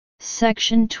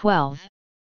Section 12.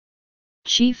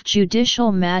 Chief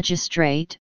Judicial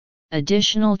Magistrate,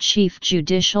 Additional Chief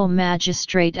Judicial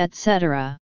Magistrate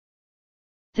etc.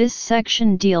 This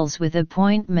section deals with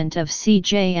appointment of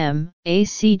CJM,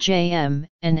 ACJM,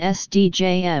 and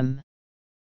SDJM.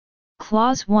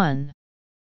 Clause 1.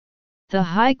 The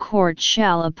High Court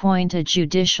shall appoint a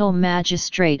judicial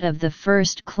magistrate of the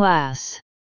first class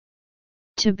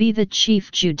to be the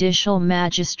Chief Judicial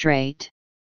Magistrate.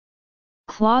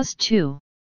 Clause 2.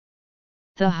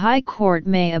 The High Court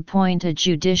may appoint a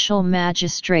judicial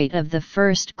magistrate of the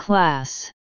first class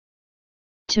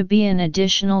to be an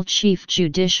additional Chief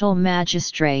Judicial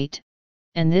Magistrate,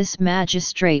 and this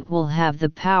magistrate will have the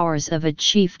powers of a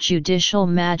Chief Judicial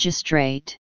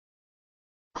Magistrate.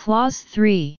 Clause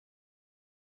 3.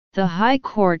 The High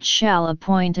Court shall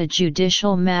appoint a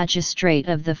judicial magistrate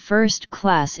of the first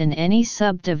class in any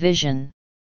subdivision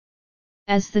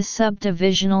as the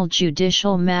subdivisional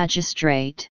judicial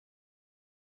magistrate.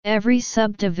 Every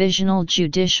subdivisional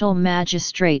judicial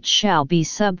magistrate shall be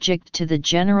subject to the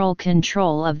general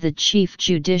control of the Chief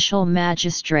Judicial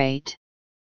Magistrate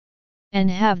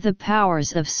and have the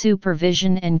powers of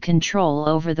supervision and control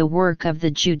over the work of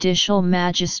the judicial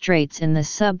magistrates in the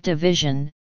subdivision.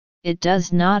 It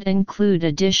does not include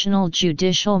additional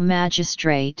judicial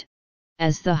magistrate,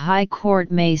 as the High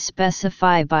Court may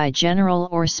specify by general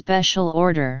or special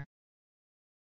order.